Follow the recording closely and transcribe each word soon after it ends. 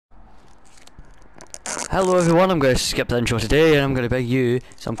Hello everyone, I'm going to skip the intro today and I'm going to bring you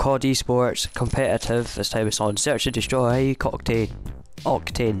some COD eSports competitive. This time it's on Search and Destroy Octane.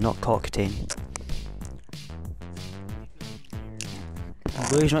 Octane, not Cockatane.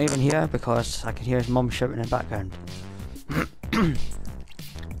 Blue's not even here because I can hear his mum shouting in the background.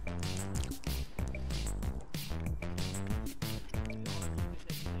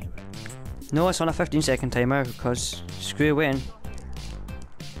 No, it's on a 15-second timer because screw win.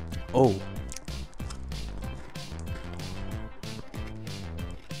 Oh.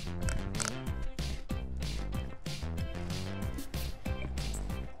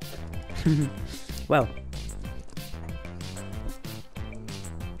 Well.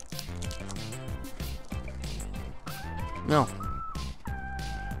 No.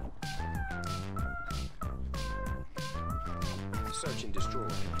 Search and destroy.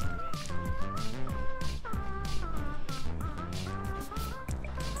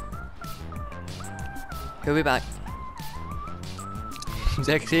 He'll be back. He's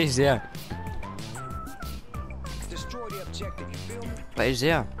there. Destroy the objective, you feel me? But he's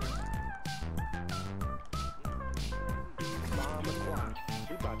there. Bomb acquired.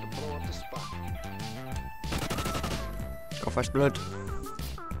 We about to blow up the spot. Go first blood.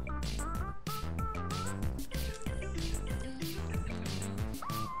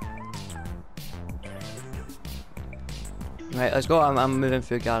 Right, let's go. I'm moving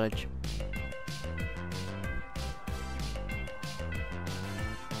through garage.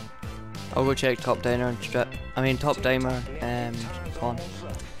 I'll go check top diner and strip. I mean top dimer spawn.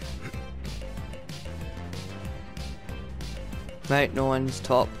 Right, no one's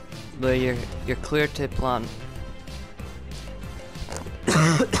top. But you're clear to plant.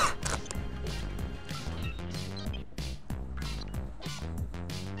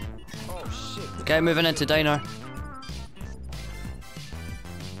 Oh shit. Okay, moving into diner.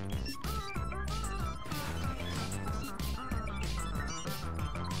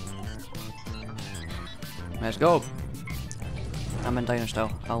 Let's go. I'm in diner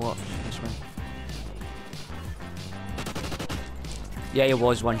still. I'll watch this one. Yeah, it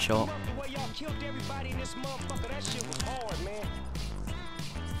was one shot. The way y'all killed everybody in this motherfucker, that shit was hard, man.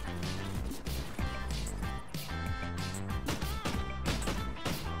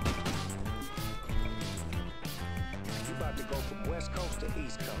 You about to go from west coast to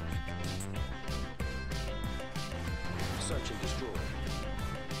east coast. Search and destroy.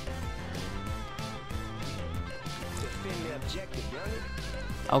 Defend the objective, young.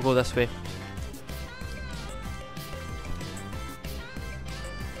 I'll go this way.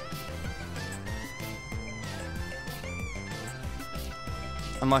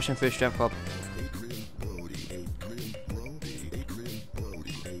 I'm marching through strip club.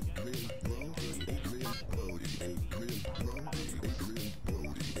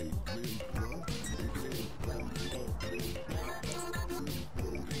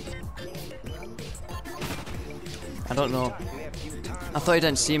 I don't know. I thought he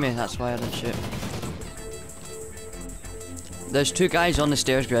didn't see me, that's why I didn't shoot. There's two guys on the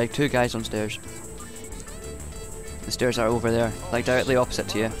stairs, Greg. Two guys on stairs. The stairs are over there, like directly opposite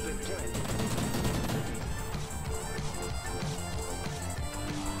to you.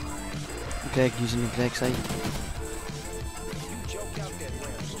 Greg using the Greg site.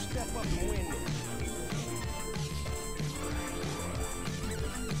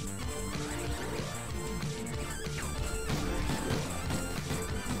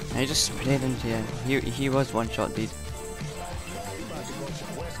 He just sprayed into you. He was one shot, dude.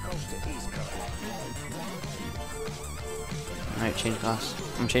 Alright, change class.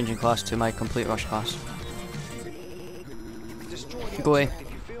 I'm changing class to my complete rush class. Go away.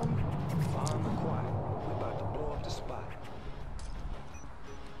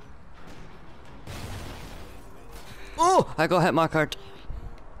 Oh! I got hit markered.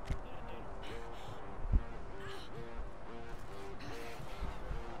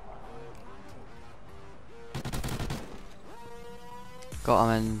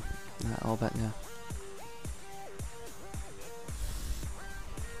 Got him in a little bit there.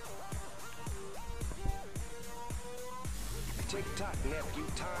 Tick-tock, nephew,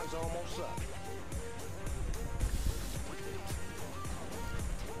 time's almost up.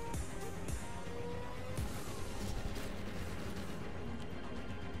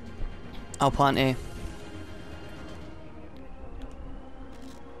 I'll plant A.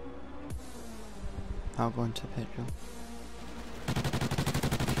 I'll go into petrol.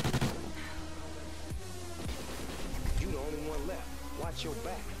 You the only one left. Watch your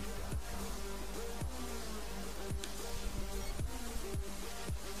back.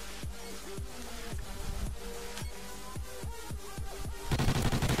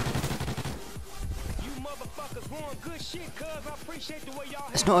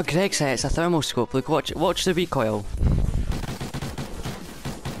 It's not a Greg sight, it's a thermal scope. Look, watch the recoil.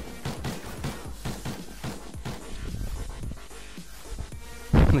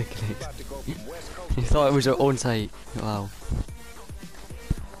 Look at it. You thought it was our own sight. Wow.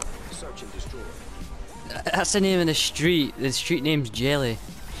 That's the name of the street. The street name's Jelly.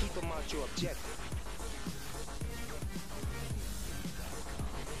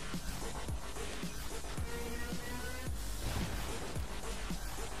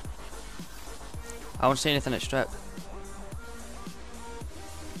 I won't say anything at strip.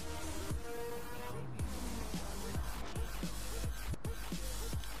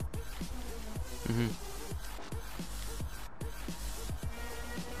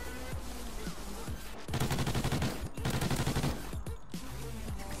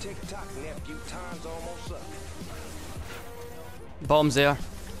 Bombs there.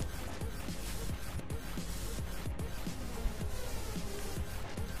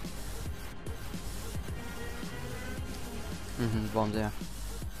 Bombs there.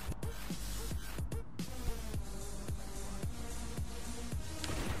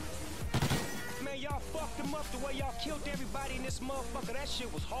 Man, y'all fucked them up the way y'all killed everybody in this motherfucker. That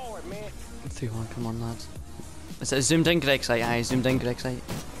shit was hard, man. 3-1, come on, lads. Is it a zoomed in Greg sight? Aye, zoomed in Greg sight.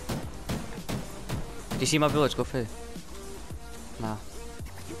 Do you see my bullets go through? Nah.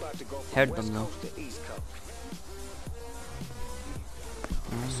 Heard them though.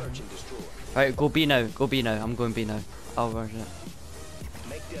 Right, go B now. Go B now. I'm going B now. I'll rush it.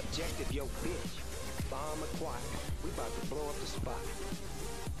 Make the objective your bitch. Bomb acquired. We about to blow up the spot.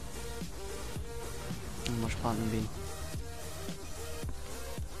 I'm much planting B.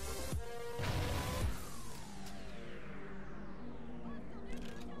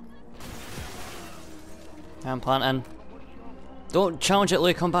 I'm planting. Don't challenge it,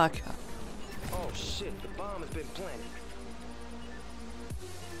 Lee. Come back. Oh shit! The bomb has been planted.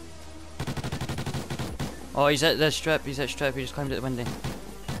 Oh, he's at the strip. He's at strip. He just climbed at the window.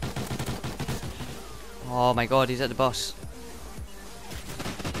 Oh my god, he's at the bus.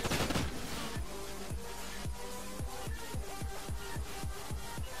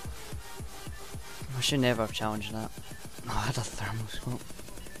 I should never have challenged that. Oh, I had a thermal scope.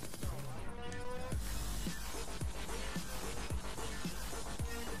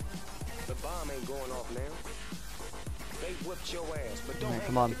 The bomb ain't going off now. They whipped your ass, but don't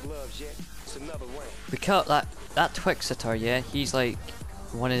come on. the gloves yet. It's another round. We cut that Twixiter, yeah. He's like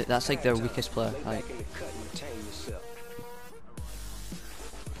one of that's like their weakest player. Like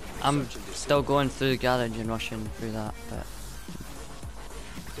I'm still going through the garage and rushing through that, but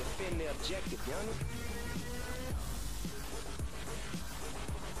defend the objective, young.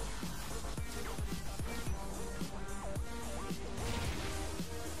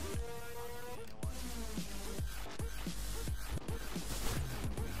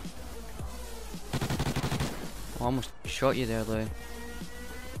 I almost shot you there, Lou.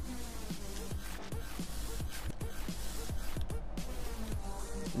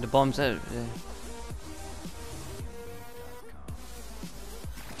 The bomb's out.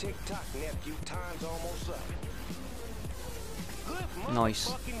 Tick tock, nephew. Time's almost up. Good Nice.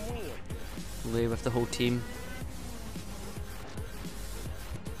 motherfucking win. Lou with the whole team.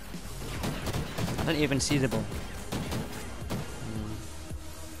 I didn't even see the ball.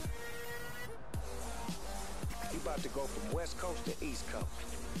 You about to go from west coast to east coast.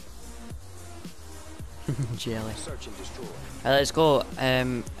 Jelly. Search and destroy. Let's go.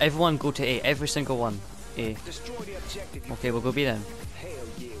 Everyone go to A. Every single one. A. Destroy the objective. Okay, we'll go B then. Hell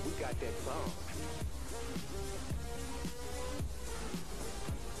yeah, we got that bomb.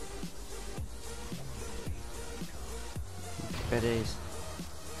 There it is.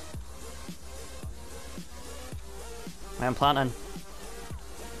 I'm planting.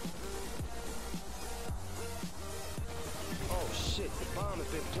 Oh shit, the bomb has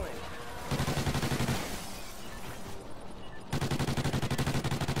been planted.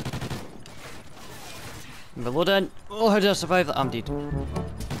 Reloading. Oh, how did I survive that? I'm dead.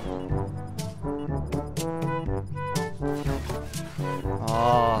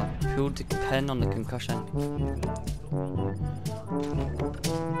 Oh, pulled the pin on the concussion.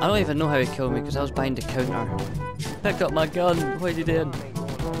 I don't even know how he killed me because I was behind the counter. Pick up my gun. What are you doing?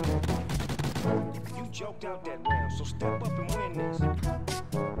 You joked out that round, so step up and win this.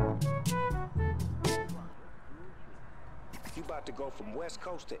 You about to go from west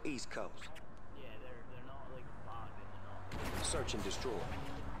coast to east coast. Yeah, they're not like bonded. Search and destroy.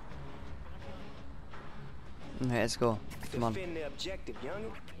 Right, let's go. Come on. Defend the objective,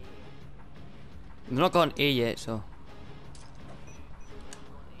 youngin. We've not gone A yet, so.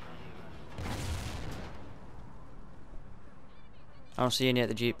 I don't see any at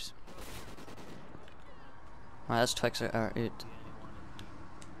the jeeps. Right, that's Twix out.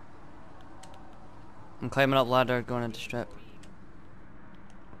 I'm climbing up ladder, going into strip.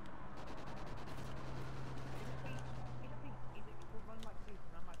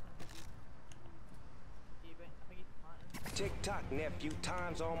 Tick tock, nephew.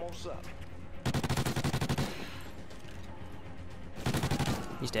 Time's almost up.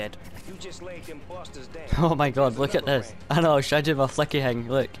 He's dead. You just laid them busters down. Oh my god, There's look at another this. round. I know, I should do my flicky hang,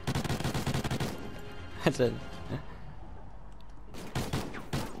 look. That's it.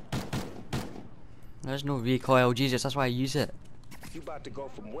 There's no recoil, Jesus, that's why I use it. You about to go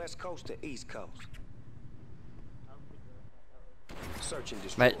from west coast to east coast. Search and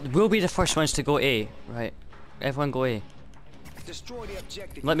destroy. Right, we'll be the first ones to go A, right? Everyone go A. Destroy the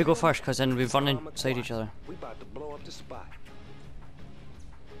objective. Let me go first, cause then we've run inside each other. We about to blow up the spot.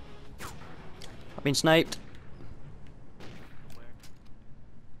 I've been sniped.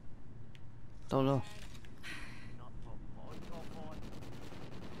 Don't know.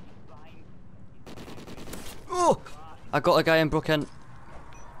 Oh! I got a guy and broke in.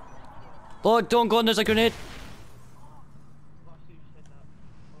 Lord, don't go on, there's a grenade.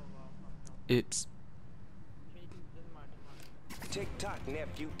 Oops. Tick tock,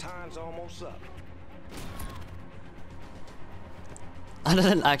 nephew. Time's almost up. I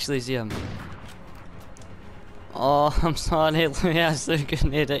didn't actually see him. Oh, I'm sorry, let me ask the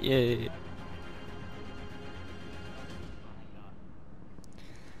grenade at you.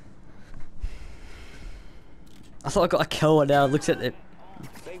 I thought I got a kill and then I looked at it.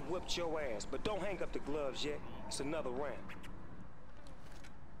 They whipped your ass, but don't hang up the gloves yet. It's another round.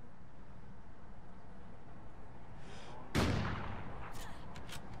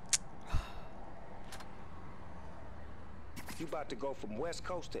 You about to go from west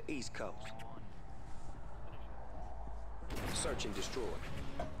coast to east coast. Search and destroy.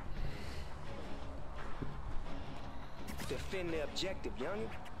 Defend the objective, youngin'.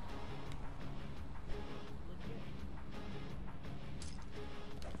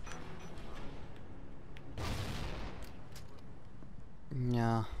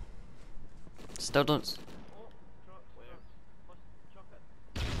 Yeah. Still don't.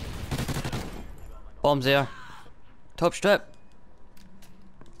 Bombs there. Top strip.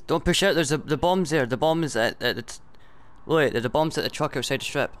 Don't push out. There's the bombs there. The bomb is at the. Look, there's the bombs at the truck outside the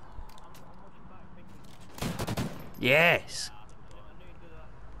strip. Yes.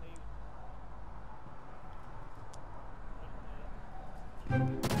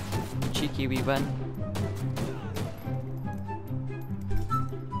 Cheeky wee win.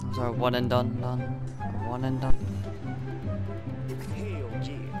 Those are one and done. One and done. Hell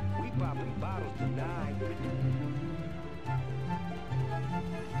yeah. We popping bottles tonight.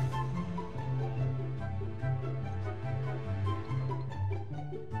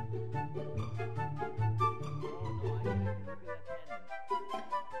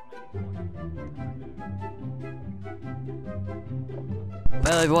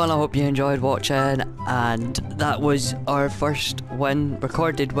 Well everyone, I hope you enjoyed watching, and that was our first win,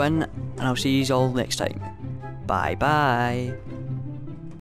 recorded win, and I'll see you all next time. Bye bye.